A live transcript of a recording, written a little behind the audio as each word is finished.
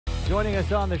Joining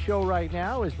us on the show right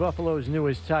now is Buffalo's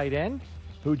newest tight end,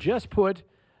 who just put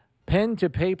pen to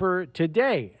paper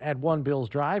today at One Bills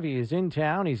Drive. He is in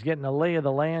town. He's getting a lay of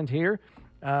the land here.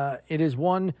 It is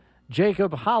one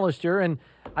Jacob Hollister, and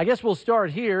I guess we'll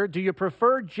start here. Do you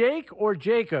prefer Jake or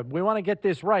Jacob? We want to get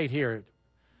this right here.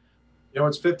 You know,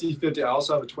 it's 50-50. I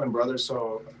also have a twin brother,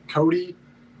 so Cody,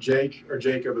 Jake, or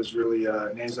Jacob is really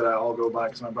names that I all go by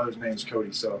because my brother's name is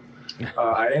Cody. So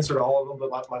I answered all of them,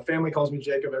 but my family calls me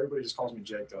Jacob. Everybody just calls me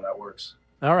Jake, though. That works.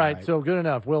 All right, so good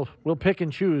enough. We'll pick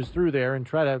and choose through there and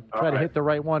try to hit the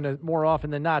right one more often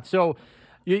than not. So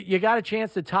you got a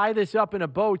chance to tie this up in a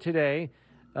bow today,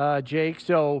 Jake.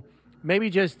 So maybe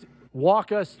just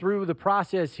walk us through the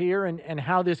process here and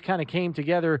how this kind of came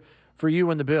together for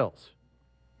you and the Bills.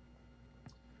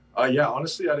 Yeah,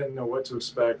 honestly, I didn't know what to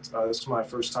expect. This was my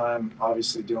first time,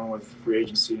 obviously, dealing with free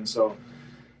agency. And so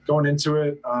going into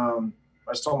it, I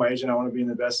just told my agent I want to be in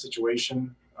the best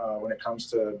situation when it comes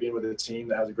to being with a team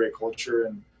that has a great culture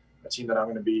and a team that I'm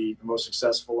going to be the most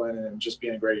successful in and just be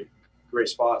in a great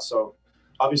spot. So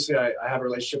obviously I have a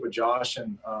relationship with Josh,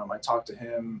 and I talked to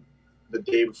him the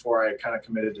day before I kind of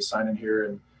committed to signing here,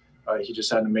 and he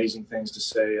just had amazing things to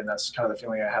say, and that's kind of the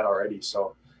feeling I had already.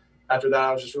 So after that,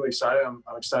 I was just really excited. I'm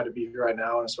excited to be here right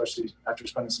now, and especially after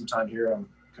spending some time here, I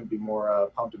couldn't be more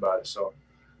pumped about it. So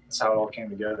that's how it all came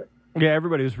together. Yeah,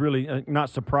 everybody was really not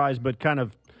surprised, but kind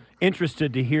of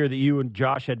interested to hear that you and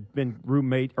Josh had been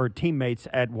teammates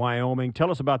at Wyoming. Tell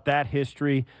us about that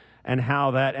history and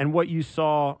how that and what you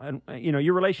saw, and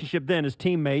your relationship then as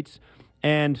teammates,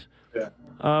 and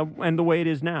the way it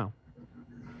is now.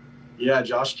 Yeah,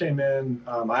 Josh came in.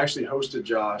 I actually hosted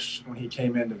Josh when he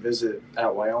came in to visit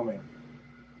at Wyoming.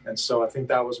 And so I think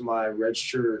that was my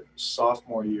redshirt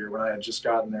sophomore year when I had just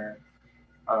gotten there.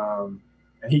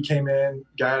 And he came in,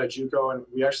 guy out of JUCO, and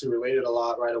we actually related a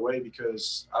lot right away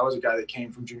because I was a guy that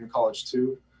came from junior college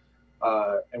too.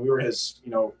 And we were his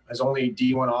only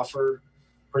D1 offer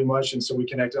pretty much. And so we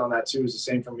connected on that too. It was the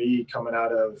same for me coming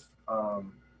out of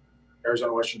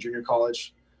Arizona Western Junior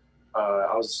College.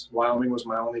 Wyoming was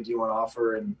my only D1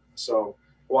 offer, and so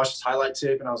I watched his highlight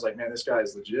tape, and I was like, man, this guy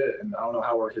is legit. And I don't know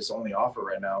how we're his only offer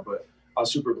right now, but I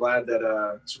was super glad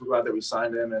that we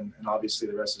signed him, and obviously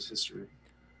the rest is history.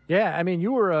 Yeah, I mean,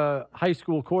 you were a high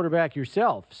school quarterback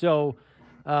yourself, so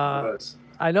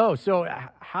I know. So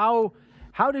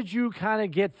how did you kind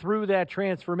of get through that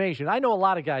transformation? I know a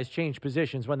lot of guys change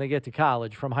positions when they get to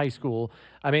college from high school.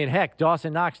 I mean, heck,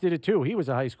 Dawson Knox did it too. He was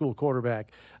a high school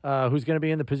quarterback who's going to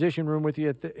be in the position room with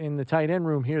you in the tight end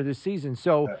room here this season.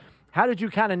 So how did you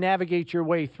kind of navigate your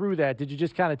way through that? Did you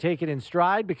just kind of take it in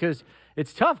stride? Because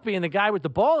it's tough being the guy with the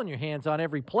ball in your hands on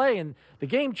every play, and the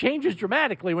game changes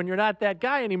dramatically when you're not that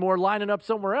guy anymore lining up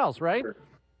somewhere else, right?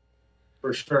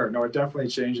 For sure. No, it definitely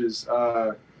changes.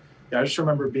 Yeah, I just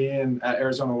remember being at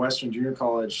Arizona Western Junior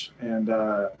College, and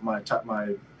my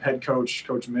head coach,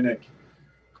 Coach Minnick,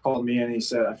 called me and he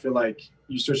said, "I feel like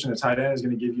you switching to tight end is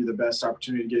going to give you the best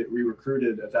opportunity to get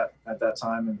re-recruited at that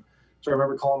time." And so I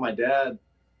remember calling my dad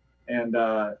and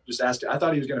just asking. I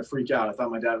thought he was going to freak out. I thought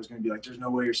my dad was going to be like, "There's no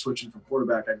way you're switching from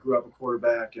quarterback." I grew up a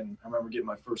quarterback, and I remember getting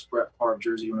my first Brett Favre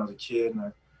jersey when I was a kid,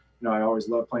 and I always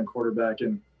loved playing quarterback.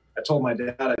 And I told my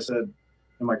dad, I said,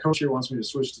 and my coach here wants me to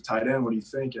switch to tight end. What do you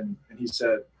think? And he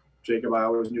said, "Jacob, I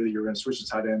always knew that you were going to switch to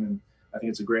tight end, and I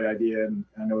think it's a great idea, and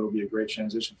I know it'll be a great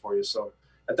transition for you." So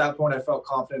at that point, I felt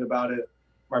confident about it.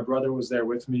 My brother was there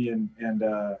with me, and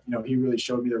he really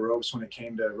showed me the ropes when it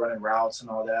came to running routes and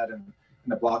all that, and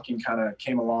the blocking kind of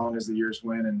came along as the years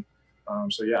went. And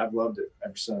so, yeah, I've loved it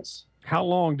ever since. How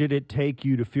long did it take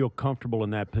you to feel comfortable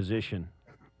in that position?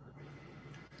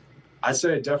 I'd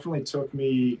say it definitely took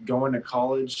me going to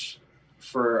college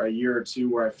for a year or two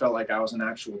where I felt like I was an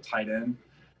actual tight end.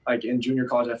 Like in junior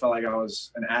college, I felt like I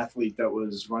was an athlete that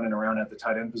was running around at the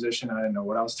tight end position. I didn't know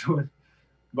what I was doing,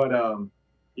 but I'm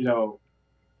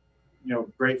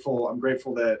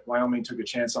grateful that Wyoming took a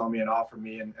chance on me and offered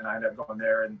me, and I ended up going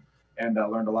there and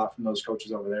learned a lot from those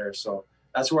coaches over there. So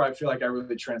that's where I feel like I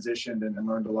really transitioned and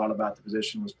learned a lot about the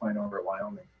position, was playing over at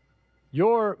Wyoming.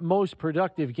 Your most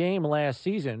productive game last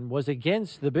season was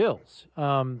against the Bills.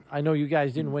 I know you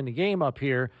guys didn't win the game up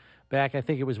here back, I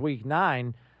think it was week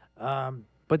 9.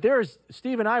 But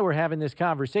Steve and I were having this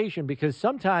conversation because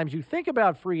sometimes you think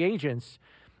about free agents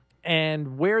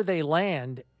and where they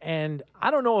land, and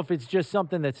I don't know if it's just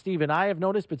something that Steve and I have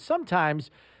noticed, but sometimes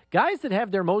guys that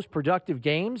have their most productive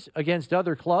games against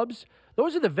other clubs,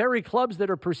 those are the very clubs that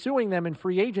are pursuing them in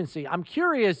free agency. I'm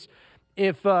curious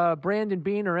if Brandon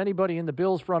Beane or anybody in the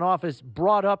Bills front office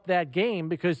brought up that game,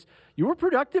 because you were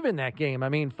productive in that game. I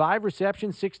mean, 5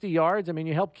 receptions, 60 yards. I mean,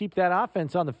 you helped keep that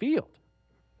offense on the field.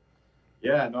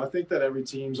 Yeah, no, I think that every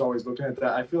team's always looking at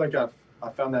that. I feel like I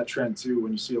found that trend too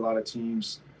when you see a lot of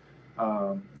teams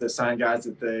that sign guys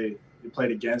that they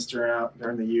played against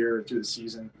during the year or through the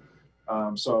season.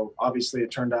 So obviously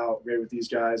it turned out great with these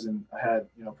guys, and I had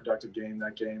productive game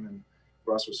that game, and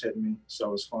Russ was hitting me, so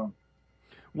it was fun.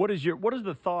 What is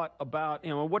the thought about,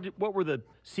 what were the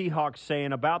Seahawks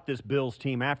saying about this Bills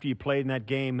team after you played in that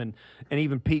game? And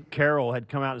even Pete Carroll had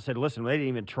come out and said, listen, they didn't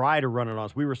even try to run it on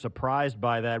us. We were surprised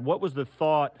by that. What was the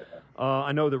thought?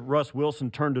 I know that Russ Wilson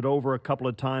turned it over a couple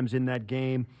of times in that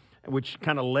game, which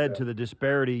kind of led to the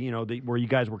disparity, where you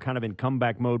guys were kind of in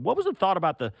comeback mode. What was the thought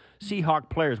about the Seahawk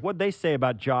players? What did they say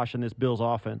about Josh and this Bills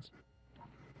offense?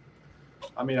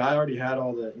 I mean, I already had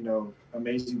all the,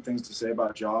 amazing things to say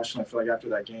about Josh. And I feel like after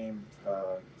that game,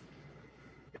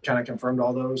 it kind of confirmed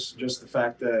all those. Just the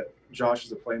fact that Josh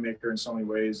is a playmaker in so many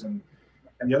ways. And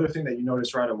the other thing that you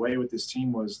noticed right away with this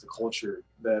team was the culture,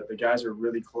 that the guys are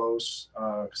really close.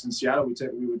 Because in Seattle,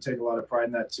 we would take a lot of pride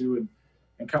in that too.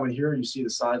 And coming here, you see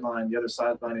the other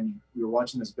sideline, and we were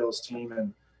watching this Bills team,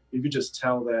 and you could just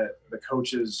tell that the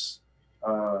coaches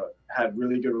had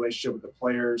really good relationship with the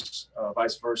players,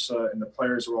 vice versa, and the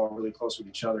players were all really close with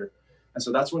each other. And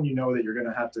so that's when you know that you're going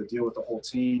to have to deal with the whole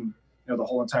team. The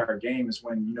whole entire game is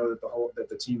when you know that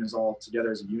the team is all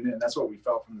together as a unit, and that's what we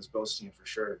felt from this Bills team for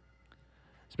sure.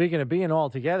 Speaking of being all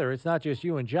together, it's not just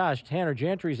you and Josh. Tanner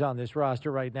Gentry's on this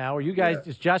roster right now. Are you guys?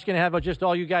 Is Josh going to have just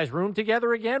all you guys room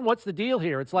together again? What's the deal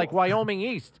here? It's like Wyoming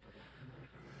East.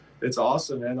 It's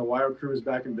awesome, man. The Wire crew is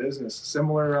back in business.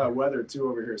 Similar weather too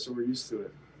over here, so we're used to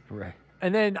it. Right.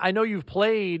 And then I know you've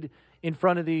played in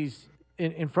front of these.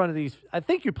 In front of these, I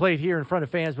think you played here in front of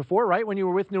fans before, right? When you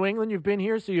were with New England, you've been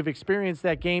here, so you've experienced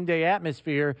that game day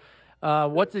atmosphere.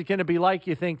 What's it going to be like,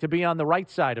 you think, to be on the right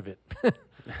side of it?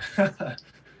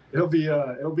 It'll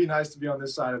be nice to be on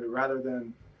this side of it rather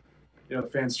than, the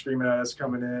fans screaming at us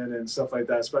coming in and stuff like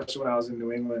that. Especially when I was in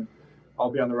New England,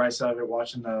 I'll be on the right side of it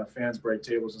watching fans break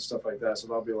tables and stuff like that. So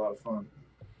that'll be a lot of fun.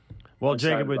 Well,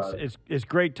 Jacob, it's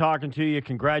great talking to you.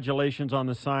 Congratulations on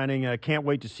the signing. I can't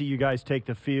wait to see you guys take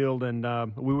the field, and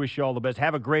we wish you all the best.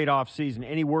 Have a great offseason.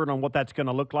 Any word on what that's going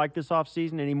to look like this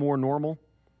offseason? Any more normal?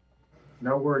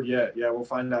 No word yet. Yeah, we'll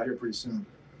find out here pretty soon.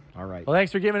 All right. Well,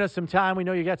 thanks for giving us some time. We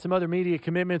know you got some other media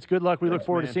commitments. Good luck. We look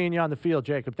forward to seeing you on the field,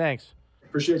 Jacob. Thanks.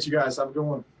 Appreciate you guys. Have a good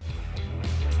one.